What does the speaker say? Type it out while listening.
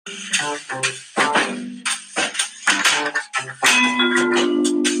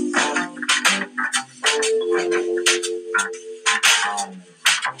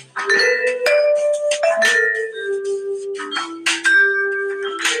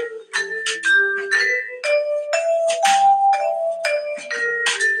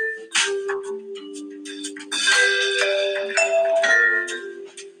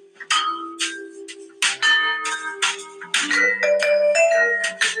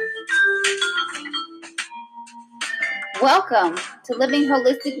Welcome to Living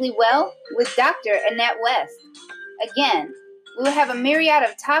Holistically Well with Dr. Annette West. Again, we will have a myriad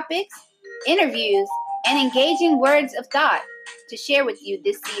of topics, interviews, and engaging words of thought to share with you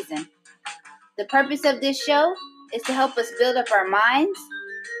this season. The purpose of this show is to help us build up our minds,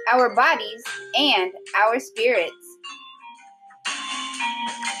 our bodies, and our spirits.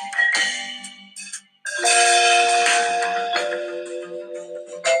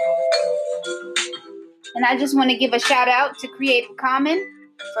 And I just want to give a shout out to Creative Commons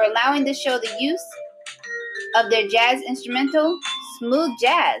for allowing the show the use of their jazz instrumental, Smooth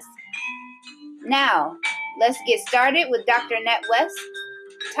Jazz. Now, let's get started with Dr. Annette West's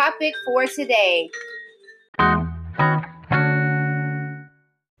topic for today.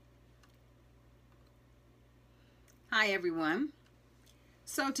 Hi, everyone.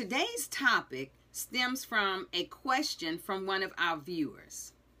 So today's topic stems from a question from one of our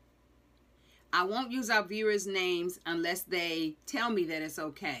viewers. I won't use our viewers' names unless they tell me that it's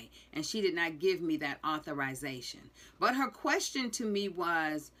okay, and she did not give me that authorization. But her question to me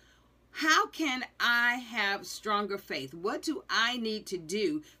was, how can I have stronger faith? What do I need to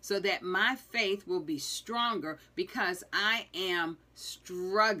do so that my faith will be stronger because I am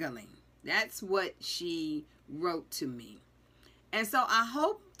struggling? That's what she wrote to me. And so I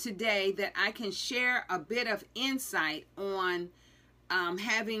hope today that I can share a bit of insight on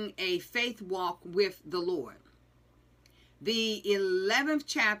having a faith walk with the Lord. The 11th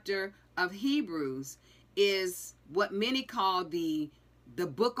chapter of Hebrews is what many call the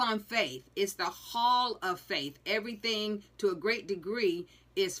book on faith. It's the hall of faith. Everything to a great degree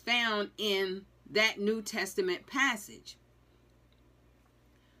is found in that New Testament passage.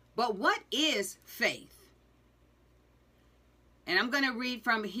 But what is faith? And I'm going to read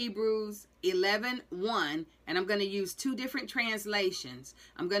from Hebrews 11:1, and I'm going to use two different translations.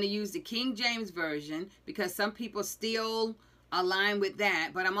 I'm going to use the King James Version because some people still align with that.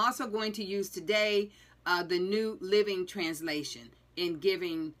 But I'm also going to use today the New Living Translation in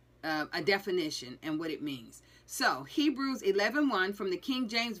giving a definition and what it means. So Hebrews 11:1 from the King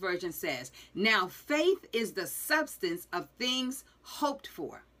James Version says, "Now faith is the substance of things hoped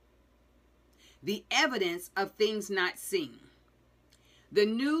for, the evidence of things not seen." The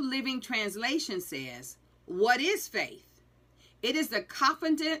New Living Translation says, "What is faith? It is the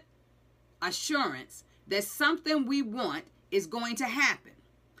confident assurance that something we want is going to happen.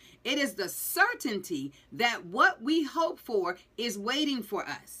 It is the certainty that what we hope for is waiting for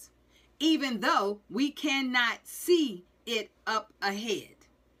us, even though we cannot see it up ahead."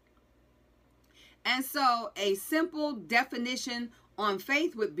 And so a simple definition on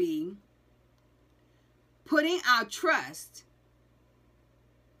faith would be putting our trust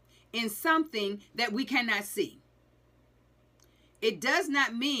in something that we cannot see. It does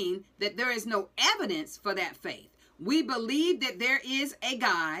not mean that there is no evidence for that faith. We believe that there is a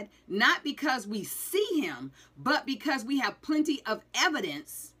God, not because we see him, but because we have plenty of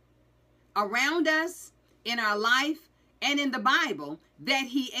evidence around us, in our life, and in the Bible that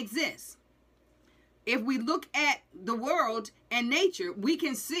he exists. If we look at the world and nature, we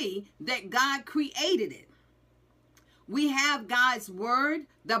can see that God created it. We have God's word,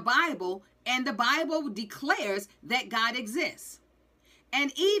 the Bible, and the Bible declares that God exists.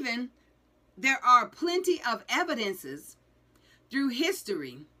 And even there are plenty of evidences through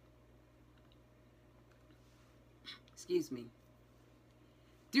history,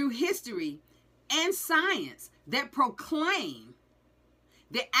 through history and science that proclaim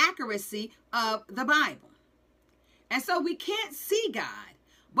the accuracy of the Bible. And so we can't see God,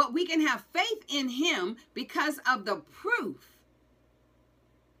 but we can have faith in him because of the proof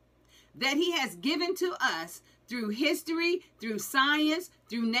that he has given to us through history, through science,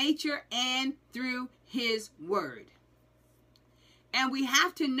 through nature, and through his word. And we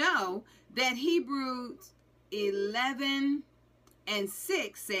have to know that Hebrews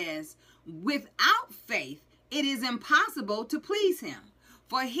 11:6 says, "Without faith it is impossible to please him.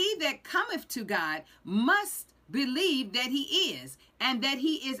 For he that cometh to God must believe that he is, and that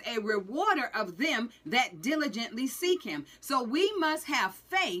he is a rewarder of them that diligently seek him." So we must have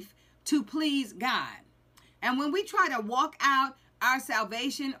faith to please God. And when we try to walk out our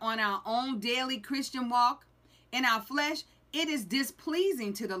salvation on our own daily Christian walk in our flesh, it is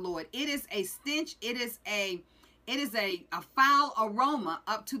displeasing to the Lord. It is a stench. It is a foul aroma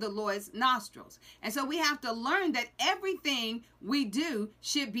up to the Lord's nostrils. And so we have to learn that everything we do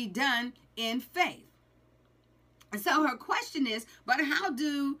should be done in faith. And so her question is, but how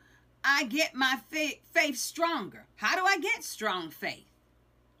do I get my faith stronger? How do I get strong faith?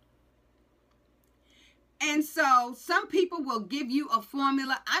 And so some people will give you a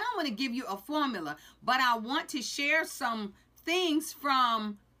formula. I don't want to give you a formula, but I want to share some things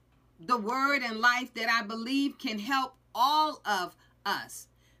from the word and life that I believe can help all of us.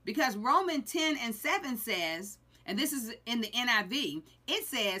 Because Romans 10:7 says, and this is in the NIV, it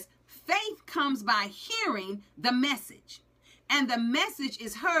says, faith comes by hearing the message, and the message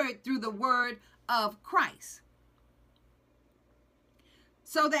is heard through the word of Christ.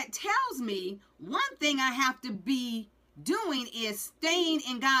 So that tells me one thing I have to be doing is staying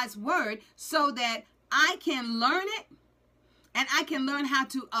in God's word so that I can learn it and I can learn how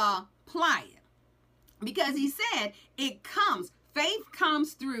to apply it. Because he said faith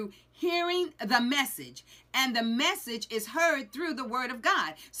comes through hearing the message, and the message is heard through the word of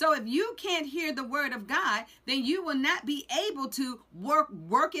God. So if you can't hear the word of God, then you will not be able to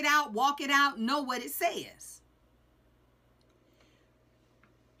work it out, walk it out, know what it says.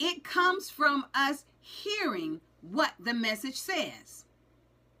 It comes from us hearing what the message says.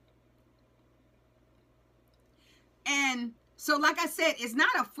 And so, like I said, it's not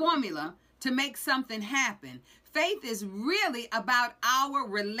a formula to make something happen. Faith is really about our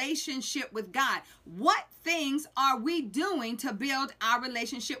relationship with God. What things are we doing to build our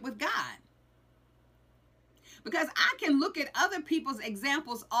relationship with God? Because I can look at other people's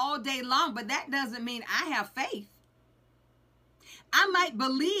examples all day long, but that doesn't mean I have faith. I might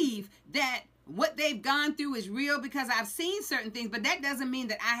believe that what they've gone through is real because I've seen certain things, but that doesn't mean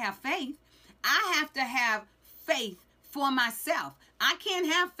that I have faith. I have to have faith for myself. I can't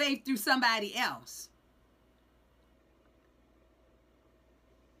have faith through somebody else.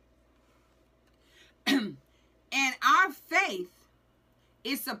 And our faith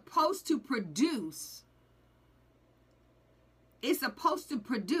is supposed to produce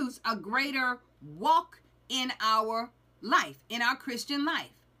a greater walk in our life, in our Christian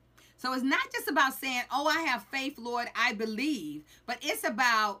life. So it's not just about saying, oh, I have faith, Lord, I believe, but it's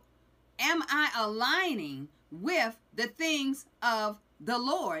about, am I aligning with the things of the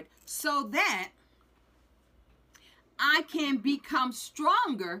Lord so that I can become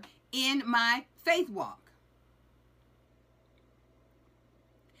stronger in my faith walk?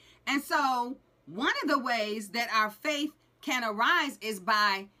 And so one of the ways that our faith can arise is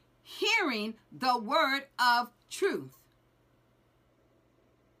by hearing the word of truth.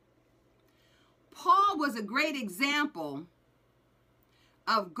 Paul was a great example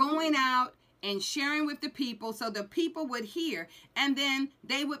of going out and sharing with the people so the people would hear, and then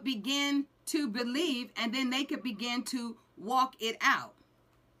they would begin to believe, and then they could begin to walk it out.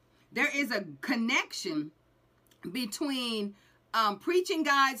 There is a connection between preaching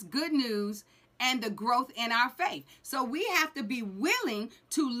God's good news and the growth in our faith. So we have to be willing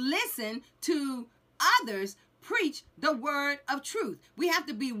to listen to others preach the word of truth. We have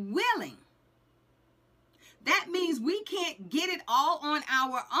to be willing. That means we can't get it all on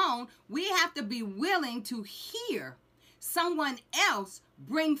our own. We have to be willing to hear someone else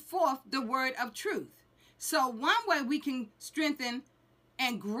bring forth the word of truth. So one way we can strengthen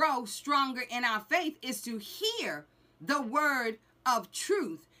and grow stronger in our faith is to hear the word of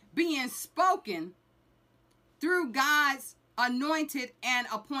truth being spoken through God's anointed and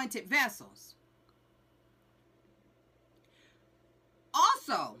appointed vessels.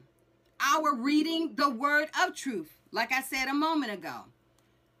 Also, our reading the word of truth, like I said a moment ago.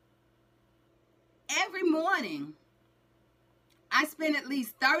 Every morning, I spend at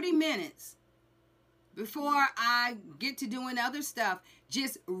least 30 minutes before I get to doing other stuff,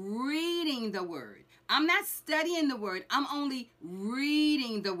 just reading the word. I'm not studying the word. I'm only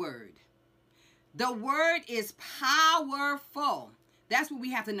reading the word. The word is powerful. That's what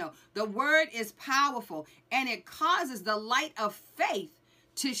we have to know. The word is powerful, and it causes the light of faith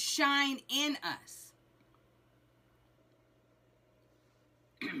to shine in us.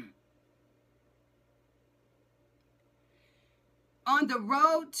 On the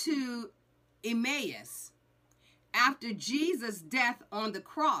road to Emmaus, after Jesus' death on the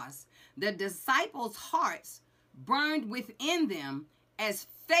cross, the disciples' hearts burned within them as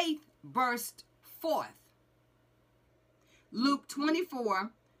faith burst forth. Luke 24,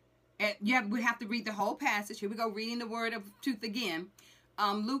 we have to read the whole passage. Here we go, reading the word of truth again.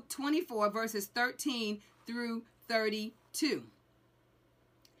 Luke 24, verses 13 through 32.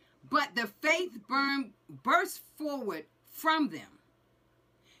 But the faith burst forward from them.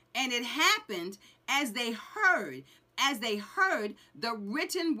 And it happened as they heard the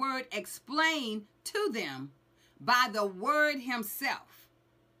written word explained to them by the word himself.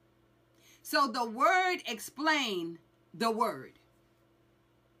 So the word explained the word.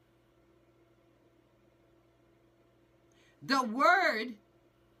 The word,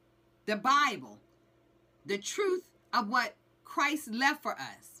 the Bible, the truth of what Christ left for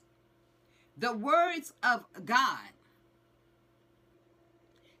us, the words of God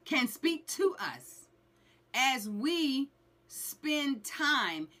can speak to us as we spend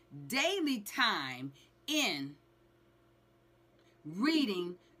time, daily time, in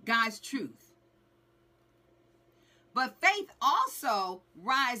reading God's truth. But faith also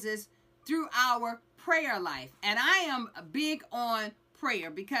rises through our prayer life. And I am big on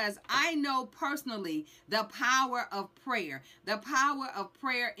prayer because I know personally the power of prayer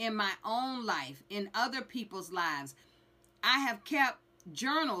in my own life, in other people's lives. I have kept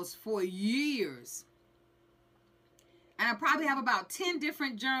journals for years. And I probably have about 10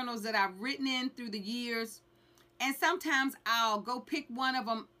 different journals that I've written in through the years. And sometimes I'll go pick one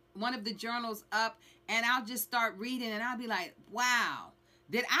of the journals up, and I'll just start reading, and I'll be like, wow,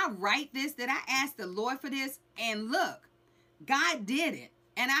 did I write this? Did I ask the Lord for this? And look, God did it.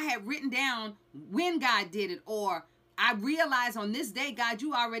 And I had written down when God did it, or I realized on this day, God,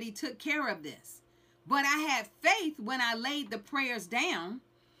 you already took care of this. But I had faith when I laid the prayers down.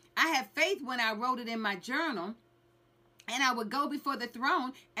 I had faith when I wrote it in my journal. And I would go before the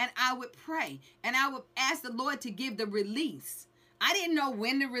throne and I would pray. And I would ask the Lord to give the release. I didn't know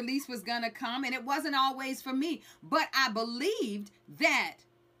when the release was going to come. And it wasn't always for me. But I believed that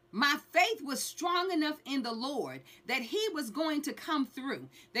my faith was strong enough in the Lord that he was going to come through.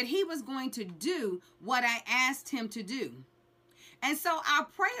 That he was going to do what I asked him to do. And so our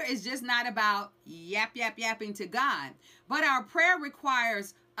prayer is just not about yapping to God. But our prayer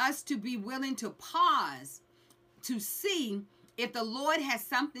requires us to be willing to pause to see if the Lord has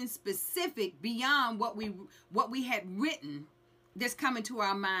something specific beyond what we had written that's coming to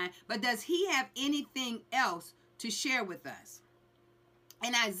our mind. But does he have anything else to share with us?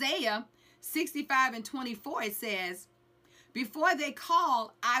 In Isaiah 65:24, it says, before they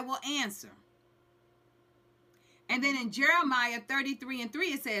call, I will answer. And then in Jeremiah 33:3,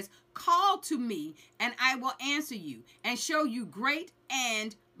 it says, call to me and I will answer you and show you great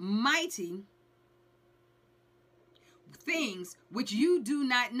and mighty things which you do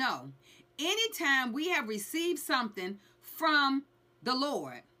not know. Anytime we have received something from the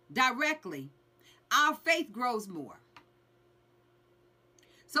Lord directly, our faith grows more.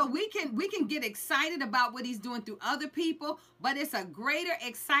 So we can get excited about what he's doing through other people, but it's a greater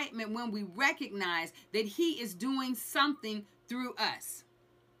excitement when we recognize that he is doing something through us.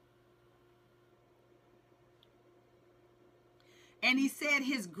 And he said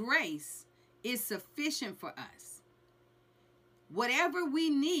his grace is sufficient for us. Whatever we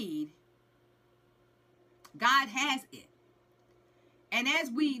need, God has it. And as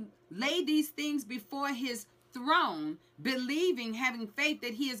we lay these things before his throne, believing, having faith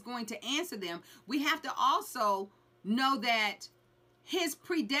that he is going to answer them, we have to also know that his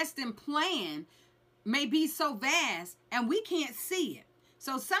predestined plan may be so vast and we can't see it.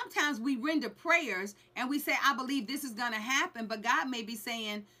 So sometimes we render prayers and we say, I believe this is going to happen, but God may be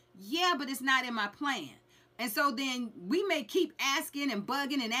saying, yeah, but it's not in my plan. And so then we may keep asking and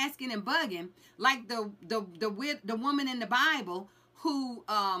bugging and asking and bugging, like the woman in the Bible who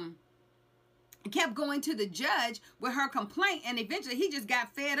kept going to the judge with her complaint, and eventually he just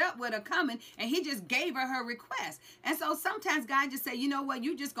got fed up with her coming and he just gave her request. And so sometimes God just say, you know what,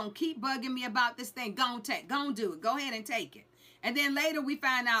 you just gonna keep bugging me about this thing. Go do it. Go ahead and take it. And then later we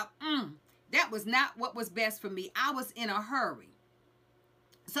find out, that was not what was best for me. I was in a hurry.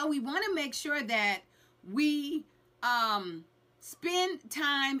 So we want to make sure that we spend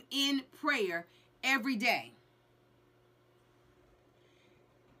time in prayer every day.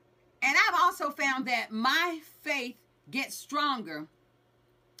 And I've also found that my faith gets stronger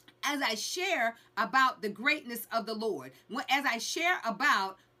as I share about the greatness of the Lord. As I share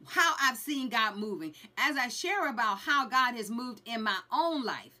about how I've seen God moving. As I share about how God has moved in my own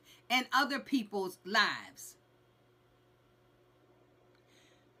life and other people's lives.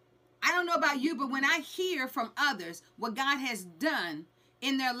 I don't know about you, but when I hear from others what God has done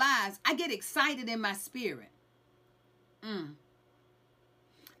in their lives, I get excited in my spirit.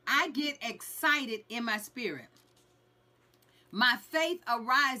 I get excited in my spirit. My faith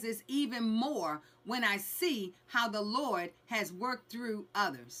arises even more when I see how the Lord has worked through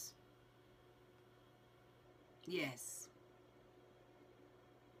others. Yes.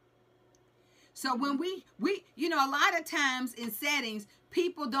 So when we you know, a lot of times in settings,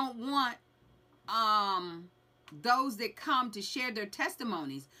 people don't want those that come to share their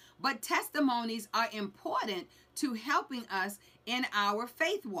testimonies, but testimonies are important to helping us in our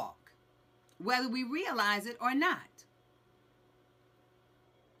faith walk, whether we realize it or not.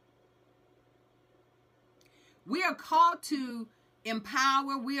 We are called to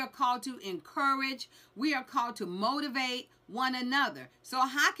empower, we are called to encourage, we are called to motivate one another. So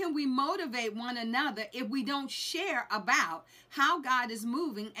how can we motivate one another if we don't share about how God is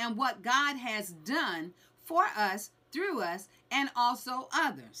moving and what God has done for us, through us, and also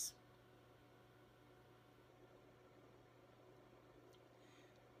others?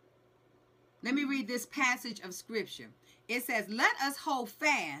 Let me read this passage of scripture. It says, "Let us hold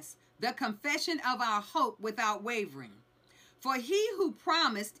fast the confession of our hope without wavering. For he who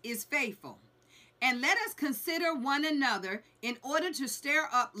promised is faithful. And let us consider one another in order to stir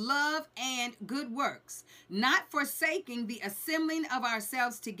up love and good works, not forsaking the assembling of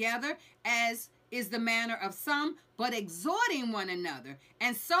ourselves together, as is the manner of some, but exhorting one another,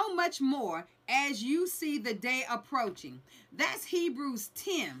 and so much more as you see the day approaching." That's Hebrews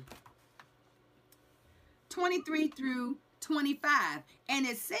 10, 23 through 25. And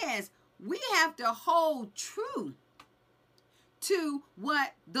it says we have to hold true to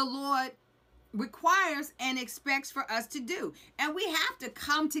what the Lord requires and expects for us to do. And we have to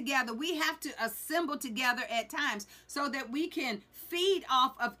come together. We have to assemble together at times so that we can feed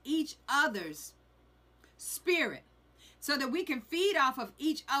off of each other's spirit, so that we can feed off of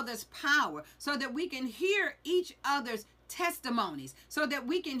each other's power, so that we can hear each other's testimonies, so that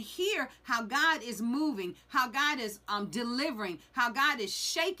we can hear how God is moving, how God is delivering, how God is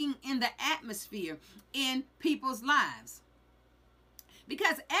shaking in the atmosphere in people's lives.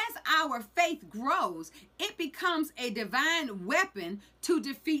 Because as our faith grows, it becomes a divine weapon to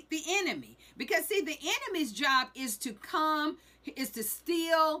defeat the enemy. Because see, the enemy's job is to come, is to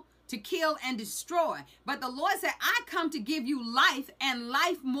steal, to kill, and destroy. But the Lord said, I come to give you life, and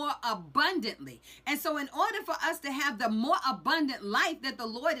life more abundantly. And so in order for us to have the more abundant life that the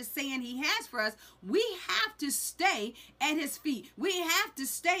Lord is saying he has for us, we have to stay at his feet. We have to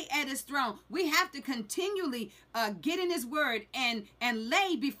stay at his throne. We have to continually get in his word and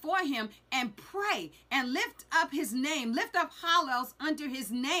lay before him and pray and lift up his name, lift up hallows unto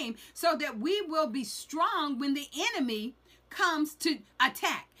his name, so that we will be strong when the enemy comes to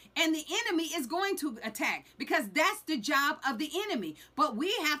attack. And the enemy is going to attack, because that's the job of the enemy. But we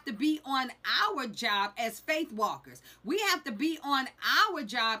have to be on our job as faith walkers. We have to be on our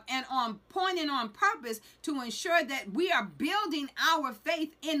job and on point and on purpose to ensure that we are building our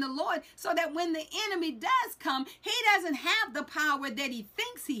faith in the Lord, so that when the enemy does come, he doesn't have the power that he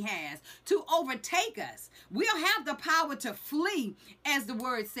thinks he has to overtake us. We'll have the power to flee, as the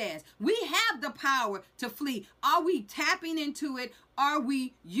word says. We have the power to flee. Are we tapping into it? Are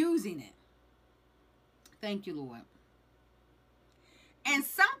we using it? Thank you, Lord. And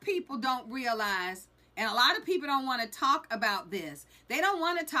some people don't realize, and a lot of people don't want to talk about this. They don't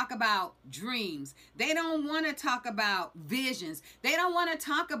want to talk about dreams. They don't want to talk about visions. They don't want to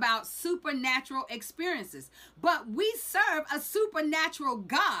talk about supernatural experiences. But we serve a supernatural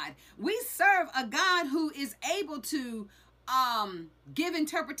God. We serve a God who is able to give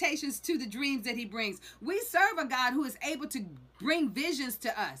interpretations to the dreams that he brings. We serve a God who is able to bring visions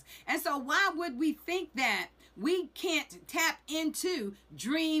to us. And so why would we think that we can't tap into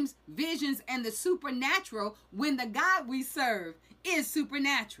dreams, visions, and the supernatural when the God we serve is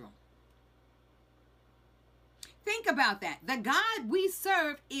supernatural? Think about that. The God we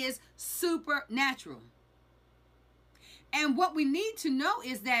serve is supernatural. And what we need to know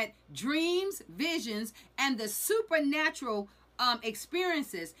is that dreams, visions, and the supernatural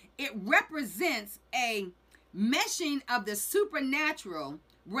experiences, it represents a meshing of the supernatural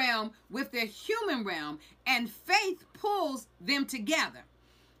realm with the human realm, and faith pulls them together.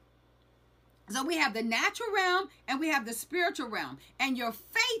 So we have the natural realm and we have the spiritual realm, and your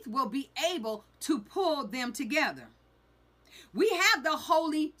faith will be able to pull them together. We have the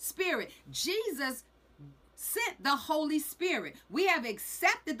Holy Spirit. Jesus sent the Holy Spirit. We have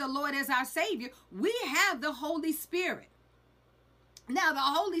accepted the Lord as our Savior. We have the Holy Spirit. Now, the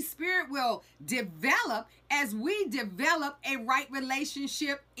Holy Spirit will develop as we develop a right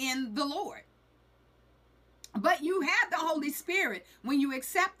relationship in the Lord. But you have the Holy Spirit when you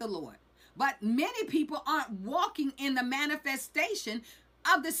accept the Lord. But many people aren't walking in the manifestation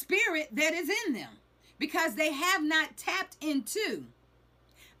of the Spirit that is in them, because they have not tapped into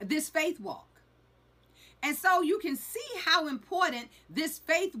this faith walk. And so you can see how important this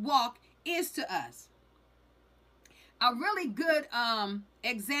faith walk is to us. A really good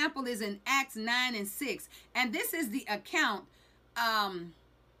example is in Acts 9 and 6. And this is the account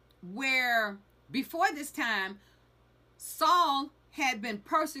where before this time, Saul had been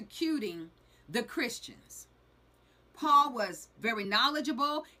persecuting the Christians. Paul was very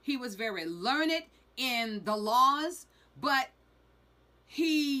knowledgeable. He was very learned in the laws, but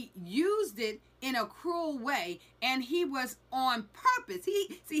he used it in a cruel way, and he was on purpose.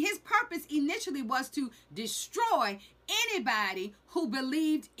 His purpose initially was to destroy anybody who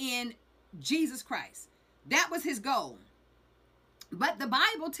believed in Jesus Christ. That was his goal. But the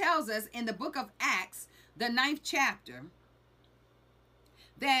Bible tells us in the book of Acts, the 9th chapter,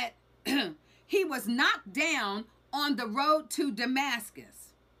 that he was knocked down on the road to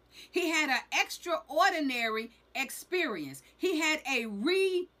Damascus. He had an extraordinary experience. He had a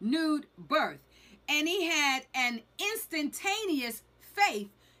renewed birth, and he had an instantaneous faith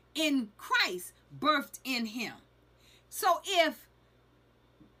in Christ birthed in him. So if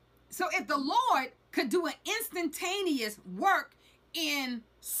the Lord could do an instantaneous work in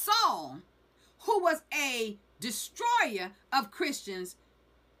Saul, who was a destroyer of Christians,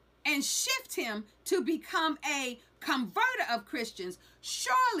 and shift him to become a converter of Christians,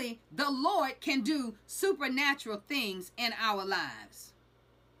 surely the Lord can do supernatural things in our lives.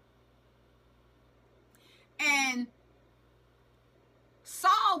 And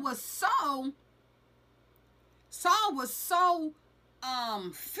Saul was so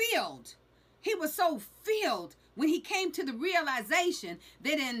filled. He was so filled when he came to the realization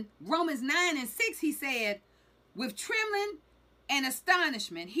that in Romans 9 and 6, he said, with trembling and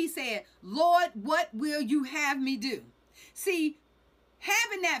astonishment, he said, Lord, what will you have me do? See,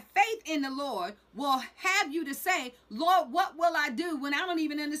 having that faith in the Lord will have you to say, Lord, what will I do when I don't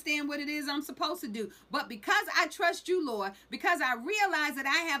even understand what it is I'm supposed to do? But because I trust you, Lord, because I realize that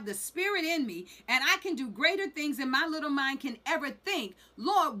I have the Spirit in me and I can do greater things than my little mind can ever think,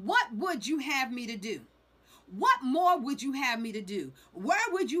 Lord, what would you have me to do? What more would you have me to do? Where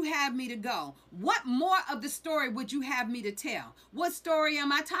would you have me to go? What more of the story would you have me to tell? What story am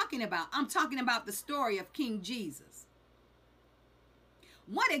I talking about? I'm talking about the story of King Jesus.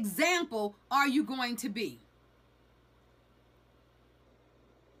 What example are you going to be?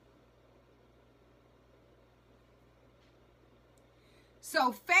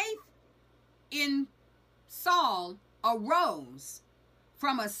 So faith in Saul arose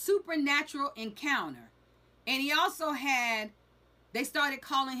from a supernatural encounter. And he also they started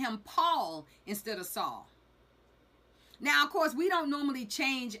calling him Paul instead of Saul. Now, of course, we don't normally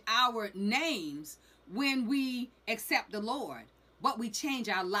change our names when we accept the Lord, but we change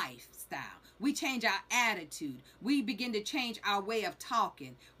our lifestyle. We change our attitude. We begin to change our way of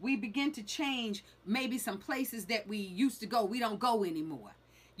talking. We begin to change maybe some places that we used to go. We don't go anymore.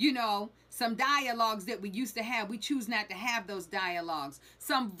 You know, some dialogues that we used to have, we choose not to have those dialogues.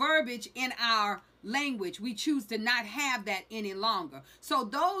 Some verbiage in our language, we choose to not have that any longer. So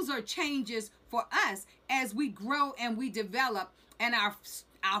those are changes for us as we grow and we develop, and our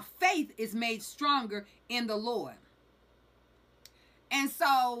faith is made stronger in the Lord. And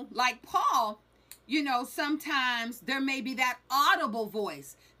so, like Paul, you know, sometimes there may be that audible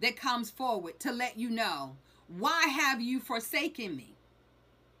voice that comes forward to let you know, why have you forsaken me?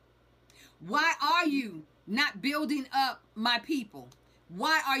 Why are you not building up my people?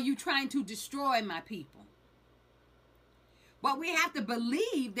 Why are you trying to destroy my people? But we have to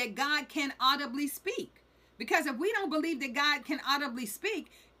believe that God can audibly speak. Because if we don't believe that God can audibly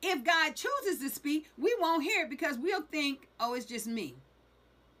speak, if God chooses to speak, we won't hear it because we'll think, oh, it's just me.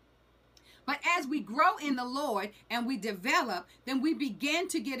 But as we grow in the Lord and we develop, then we begin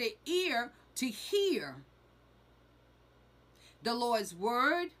to get an ear to hear the Lord's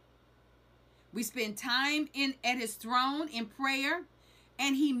word. We spend time at his throne in prayer,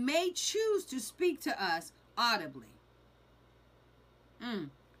 and he may choose to speak to us audibly.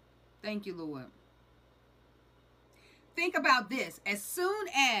 Thank you, Lord. Think about this. As soon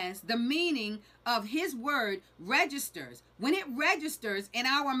as the meaning of his word registers, when it registers in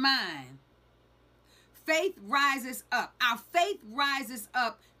our mind, faith rises up. Our faith rises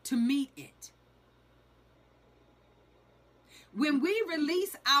up to meet it. When we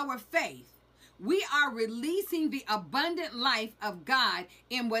release our faith, we are releasing the abundant life of God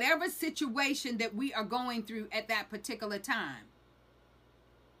in whatever situation that we are going through at that particular time.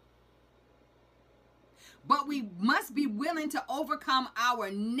 But we must be willing to overcome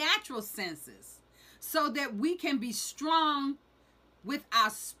our natural senses so that we can be strong with our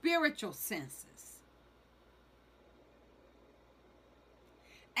spiritual senses.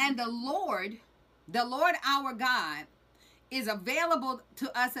 And the Lord our God, is available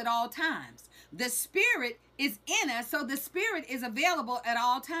to us at all times. The Spirit is in us, so the Spirit is available at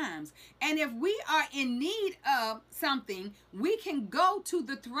all times. And if we are in need of something, we can go to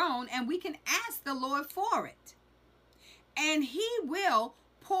the throne and we can ask the Lord for it. And He will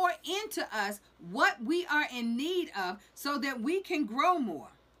pour into us what we are in need of so that we can grow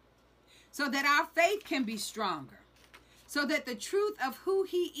more, so that our faith can be stronger, so that the truth of who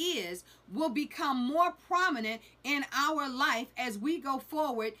He is will become more prominent in our life as we go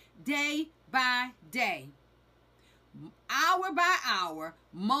forward day by day, hour by hour,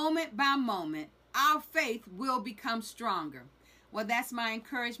 moment by moment. Our faith will become stronger. Well, that's my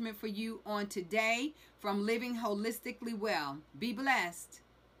encouragement for you on today from Living Holistically Well. Be blessed.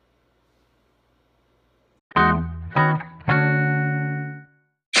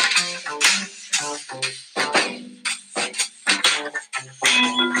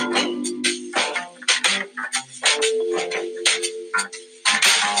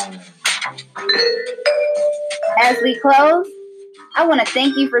 As we close, I want to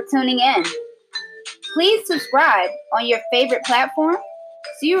thank you for tuning in. Please subscribe on your favorite platform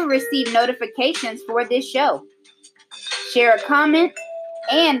so you will receive notifications for this show. Share a comment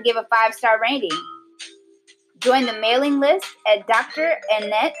and give a 5-star rating. Join the mailing list at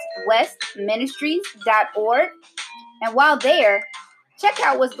drAnnetteWestMinistries.org. And while there, check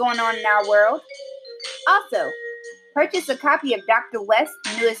out what's going on in our world. Also, purchase a copy of Dr. West's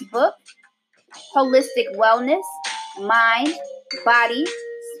newest book, Holistic Wellness, Mind, Body,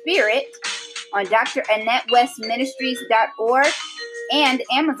 Spirit, on drAnnetteWestMinistries.org and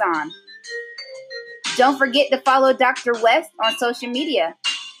Amazon. Don't forget to follow Dr. West on social media.